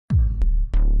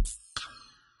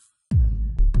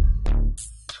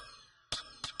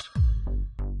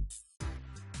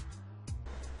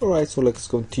Alright, so let's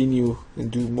continue and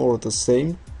do more of the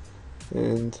same,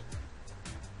 and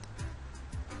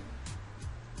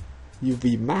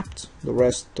UV mapped the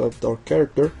rest of our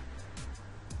character.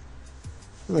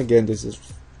 And again, these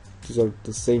are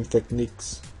the same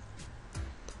techniques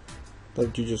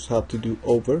that you just have to do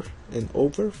over and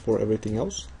over for everything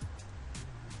else.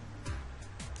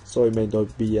 So it may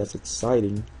not be as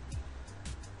exciting.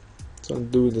 So I'm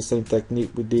doing the same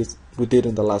technique we did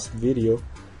in the last video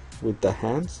with the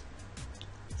hands.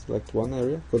 Select one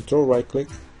area, control right click,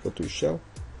 go to shell,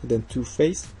 and then to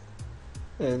face,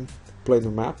 and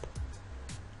planar map.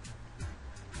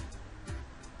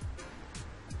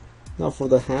 Now for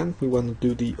the hand, we want to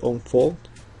do the unfold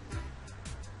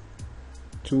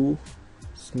tool,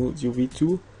 smooth UV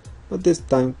tool, but this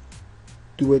time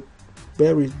do it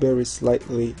very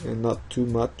slightly and not too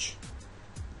much,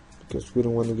 because we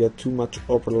don't want to get too much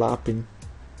overlapping,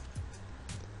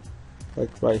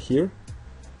 like right here.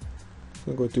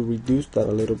 I'm going to reduce that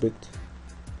a little bit.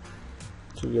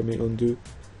 So let me undo.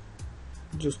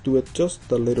 Just do it just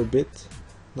a little bit,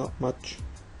 not much.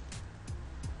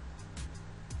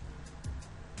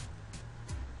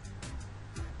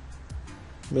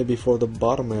 Maybe for the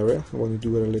bottom area, I want to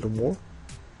do it a little more.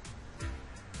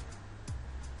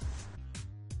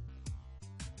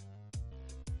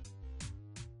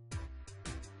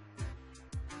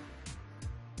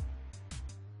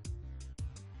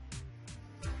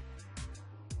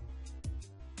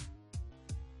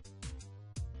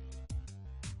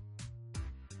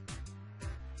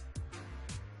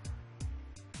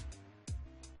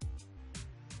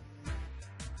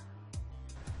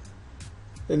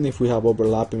 And if we have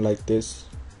overlapping like this,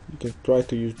 you can try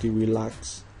to use the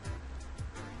relax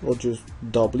or just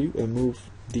W and move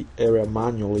the area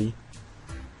manually.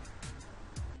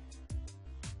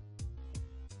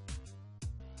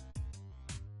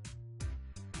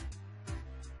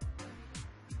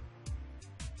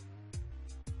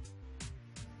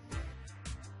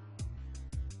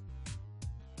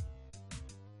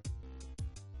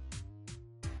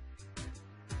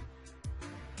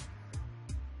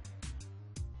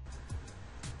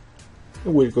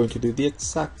 And we're going to do the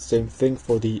exact same thing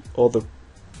for the other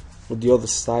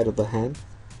side of the hand.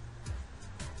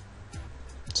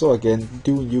 So again,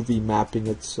 doing UV mapping,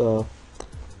 it's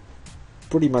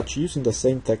pretty much using the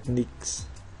same techniques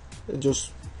and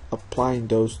just applying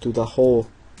those to the whole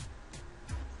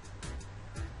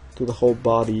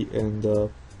body, and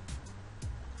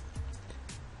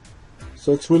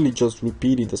so it's really just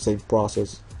repeating the same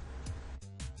process.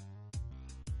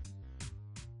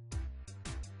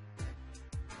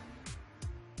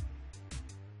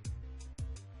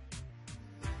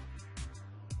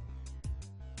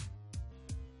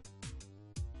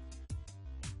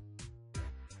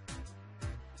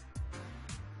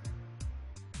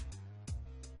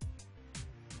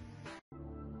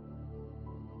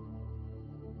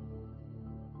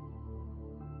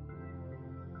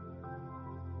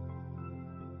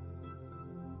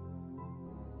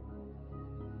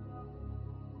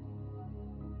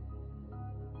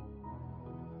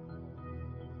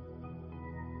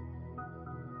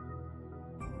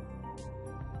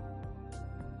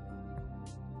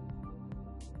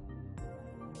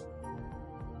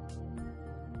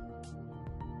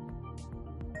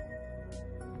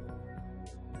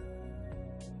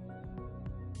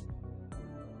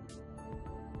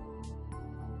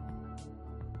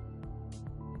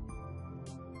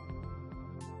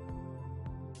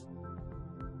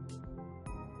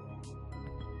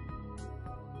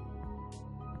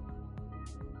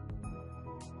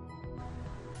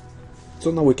 So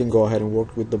now we can go ahead and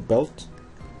work with the belt.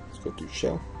 Let's go to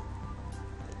shell.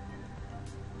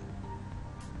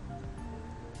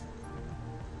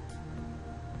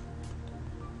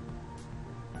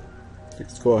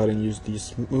 Let's go ahead and use the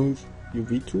smooth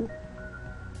UV tool.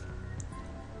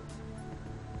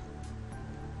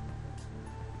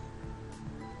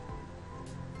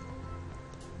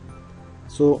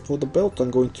 So for the belt, I'm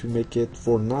going to make it,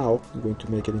 for now, I'm going to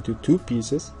make it into two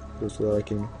pieces, so that I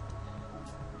can,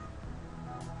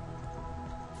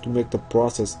 to make the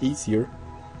process easier,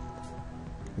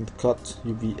 and cut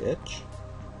UV edge,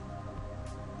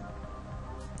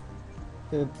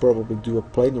 and probably do a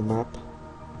planar map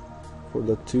for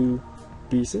the two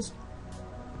pieces.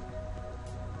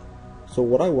 So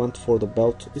what I want for the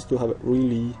belt is to have it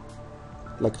really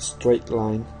like a straight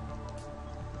line.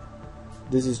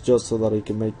 This is just so that it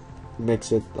can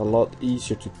makes it a lot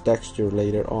easier to texture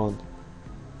later on,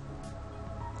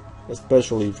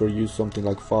 especially if you use something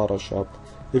like Photoshop.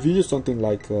 If you use something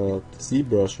like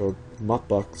ZBrush or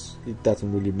Mudbox, it doesn't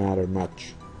really matter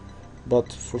much.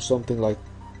 But for something like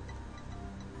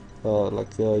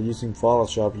using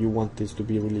Photoshop, you want this to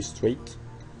be really straight.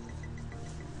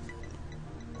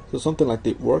 So something like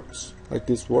this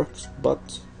works,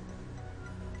 but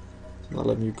now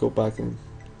let me go back and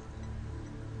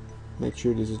make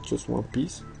sure this is just one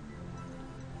piece.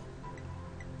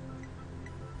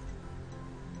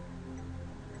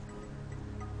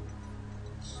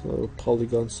 So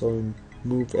polygon, so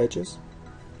move edges.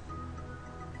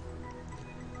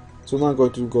 So now I'm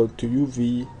going to go to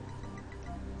UV,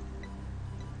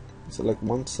 select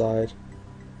one side,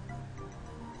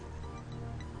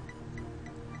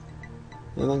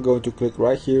 and I'm going to click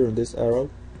right here on this arrow,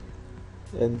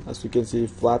 and as you can see,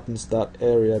 it flattens that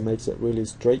area, makes it really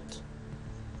straight.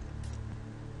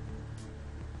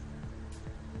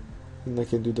 And I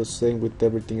can do the same with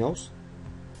everything else.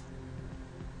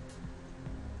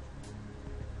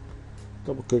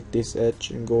 Double click this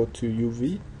edge and go to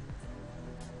UV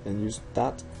and use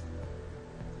that.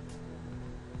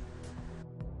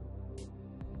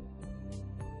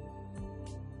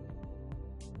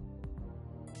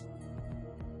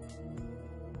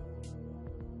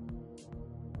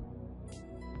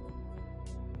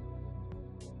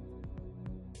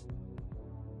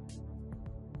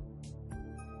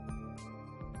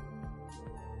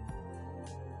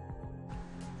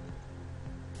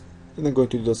 And I'm going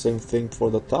to do the same thing for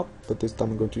the top, but this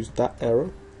time I'm going to use that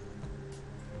arrow.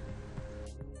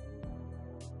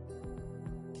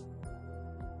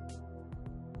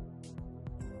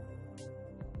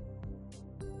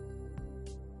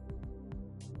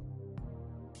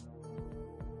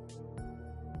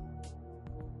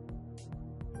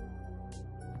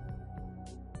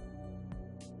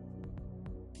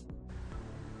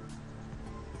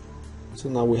 So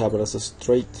now we have it as a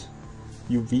straight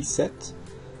UV set,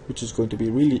 which is going to be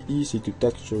really easy to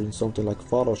texture in something like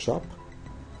Photoshop.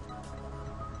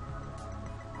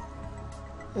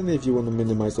 And if you want to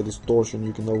minimize the distortion,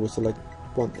 you can always select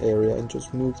one area and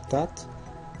just move that,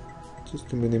 just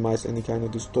to minimize any kind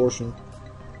of distortion.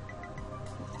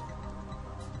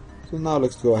 So now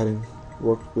let's go ahead and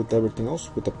work with everything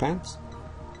else, with the pants.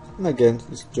 And again,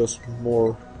 it's just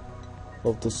more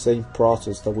of the same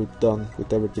process that we've done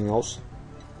with everything else.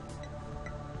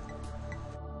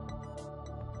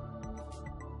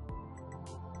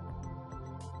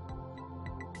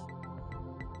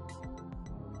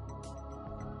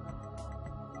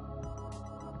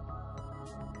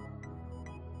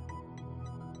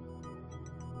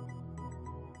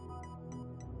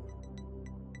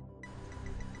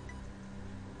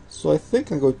 So I think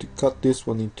I'm going to cut this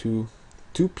one into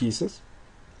 2 pieces.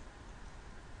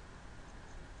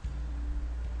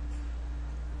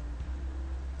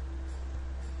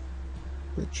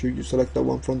 Make sure you select the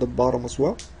one from the bottom as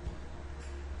well.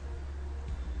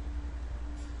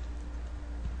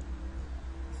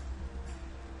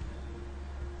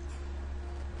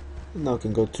 And now I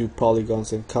can go to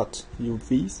polygons and cut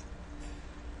UVs.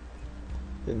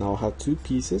 And now I have 2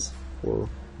 pieces for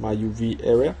my UV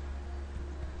area.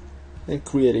 And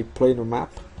create a planar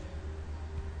map,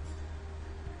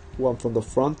 one from the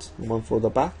front and one for the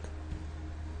back.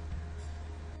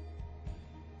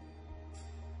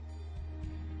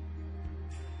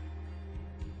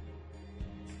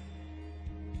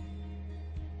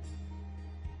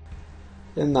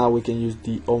 And now we can use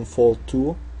the unfold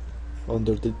tool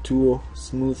under the tool,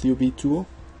 smooth UV tool.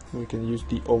 We can use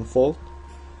the unfold,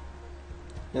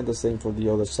 and the same for the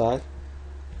other side.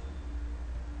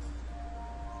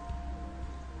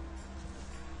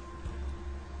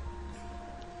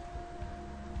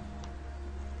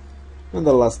 And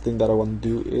the last thing that I want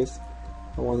to do is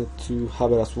I wanted to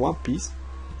have it as one piece,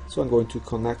 so I'm going to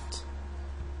connect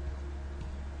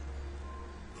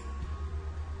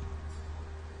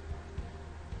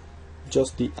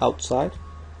just the outside.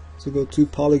 So go to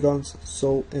polygons,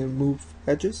 sew and move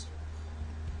edges.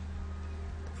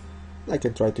 I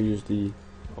can try to use the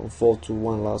unfold tool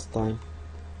one last time,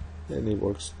 and it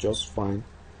works just fine.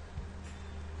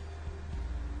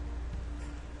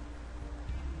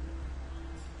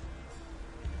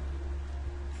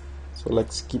 So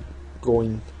let's keep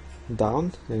going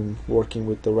down and working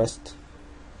with the rest.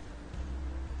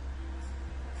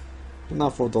 And now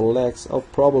for the legs, I'll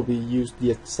probably use the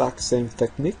exact same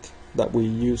technique that we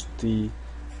used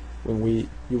when we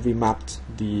UV mapped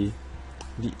the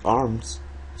arms.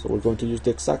 So we're going to use the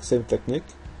exact same technique.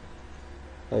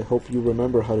 I hope you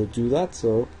remember how to do that,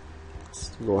 so let's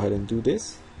go ahead and do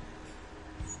this.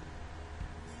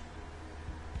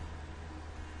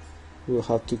 We'll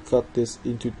have to cut this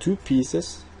into 2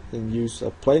 pieces and use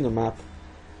a planar map,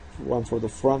 one for the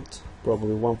front,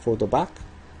 probably one for the back.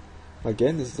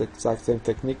 Again, this is the exact same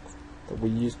technique that we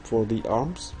used for the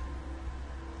arms.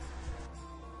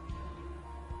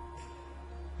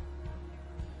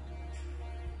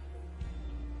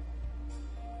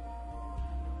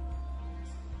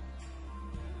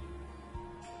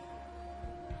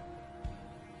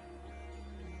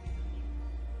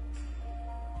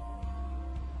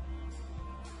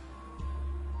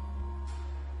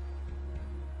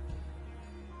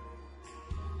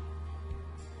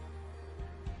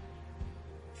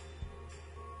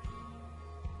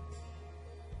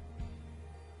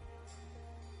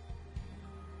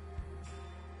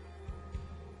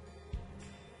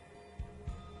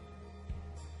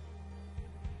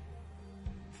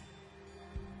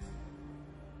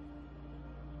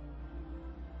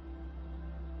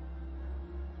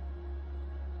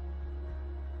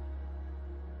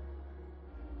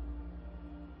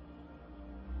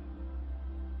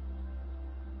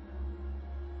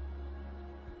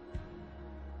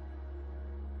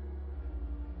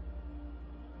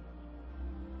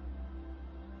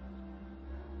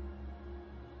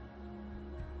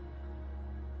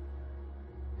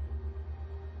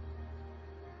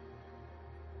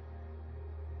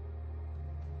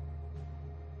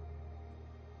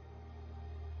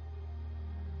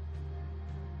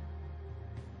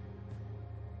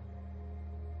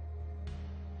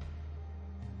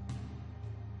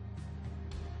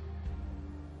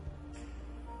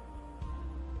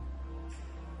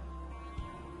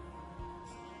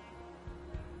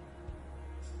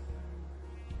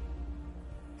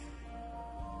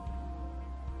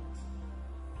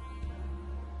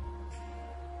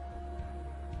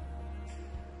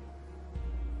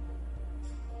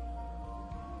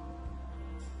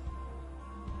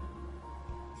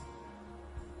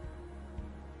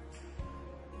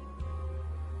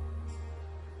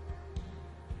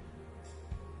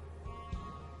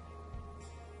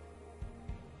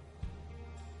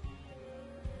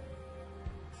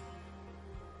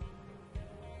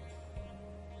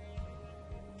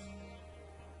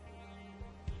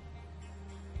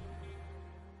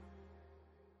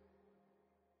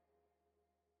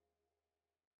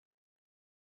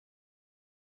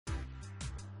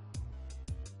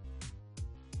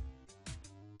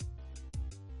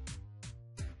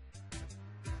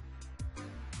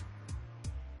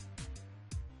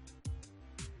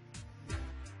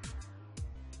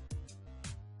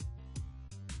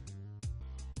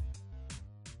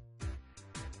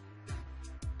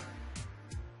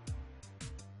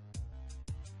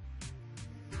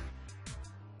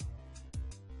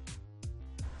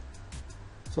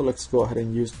 So let's go ahead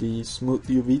and use the smooth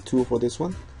UV tool for this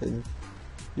one and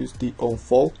use the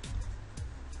unfold.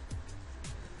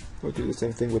 We'll do the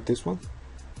same thing with this one.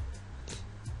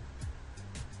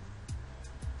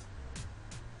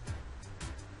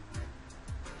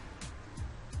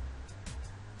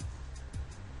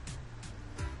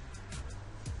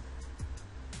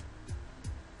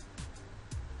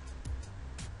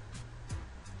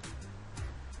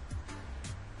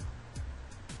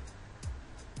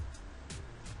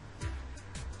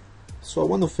 So I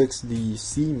want to fix the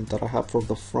seam that I have from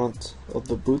the front of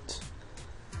the boot.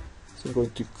 So I'm going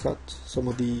to cut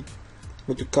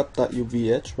that UV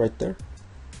edge right there.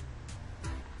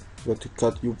 I'm going to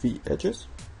cut UV edges.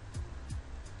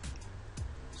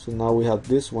 So now we have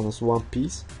this one as one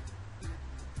piece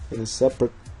and it's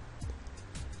separate.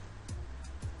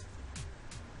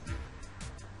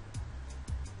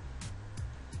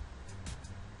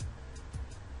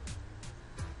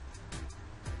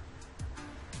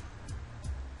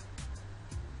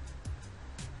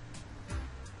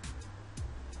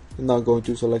 And now I'm going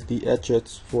to select the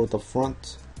edges for the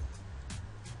front.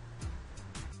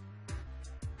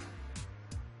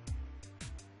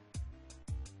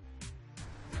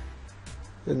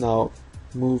 And now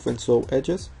move and sew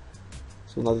edges.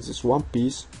 So now this is one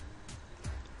piece.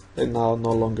 And now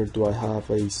no longer do I have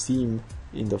a seam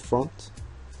in the front.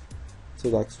 So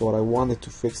that's what I wanted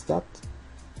to fix that.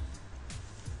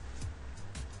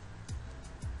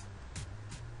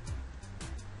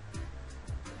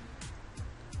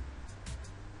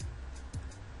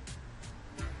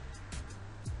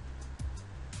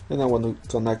 And I want to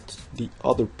connect the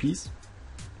other piece.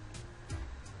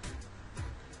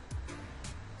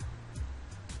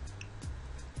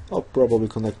 I'll probably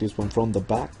connect this one from the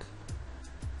back.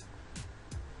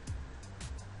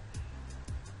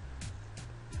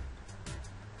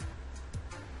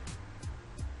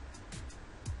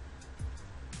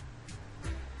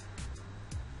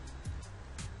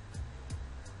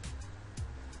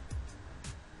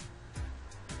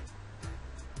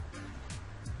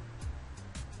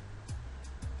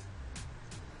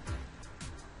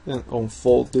 And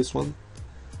unfold this one,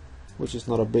 which is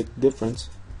not a big difference.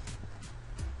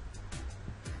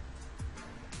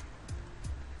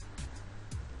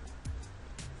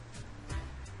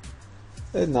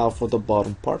 And now for the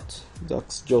bottom part,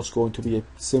 that's just going to be a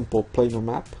simple planar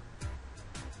map.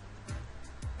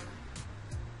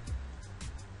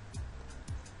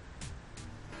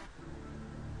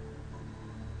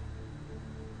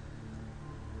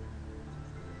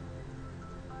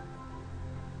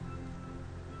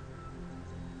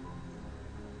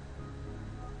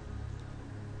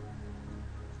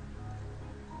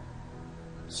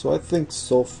 So I think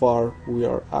so far we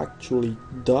are actually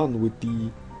done with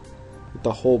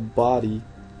the whole body,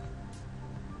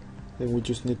 and we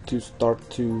just need to start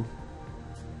to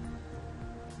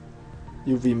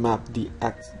UV map the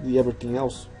everything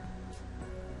else.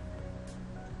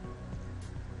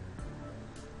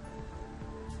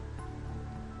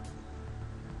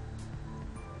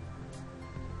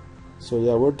 So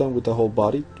yeah, we're done with the whole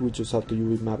body. We just have to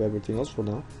UV map everything else for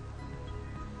now.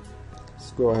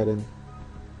 Let's go ahead and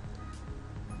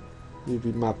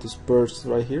UV map this burst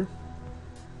right here.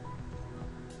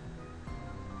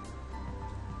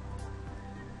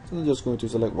 So I'm just going to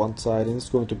select one side, and it's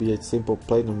going to be a simple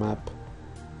planar map.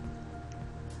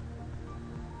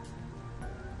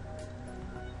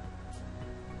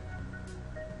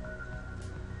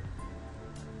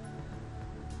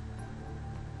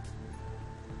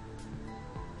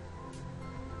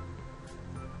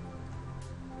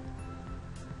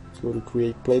 Let's go to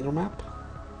create planar map.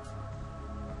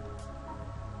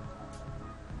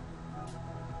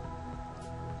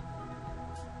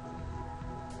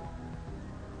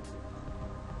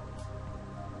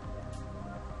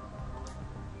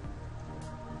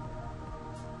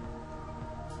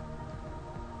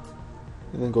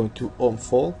 And then going to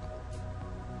unfold.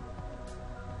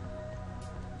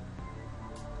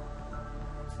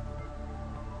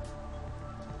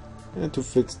 And to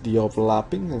fix the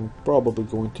overlapping, I'm probably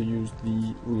going to use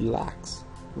the relax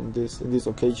in this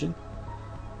occasion.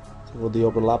 So for the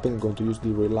overlapping, I'm going to use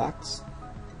the relax.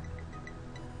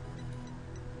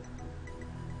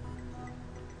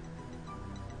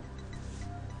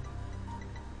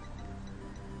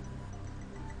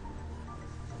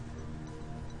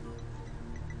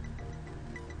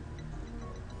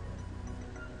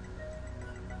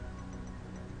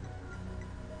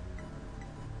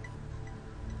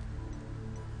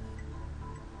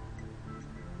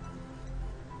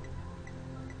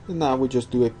 And now we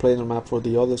just do a planar map for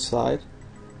the other side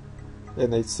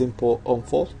and a simple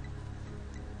unfold.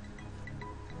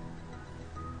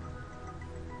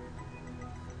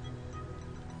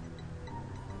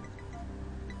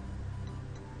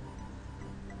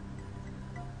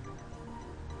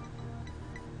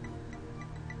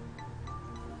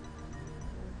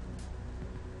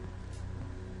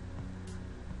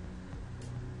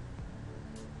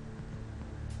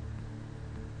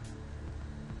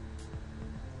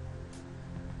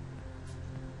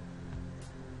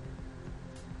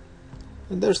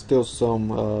 and there's still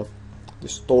some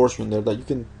distortion there that you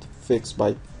can fix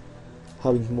by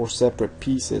having more separate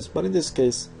pieces, but in this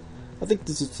case I think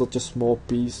this is such a small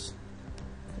piece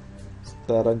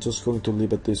that I'm just going to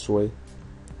leave it this way.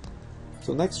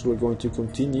 So next we're going to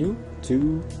continue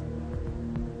to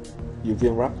UV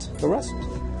unwrap the rest.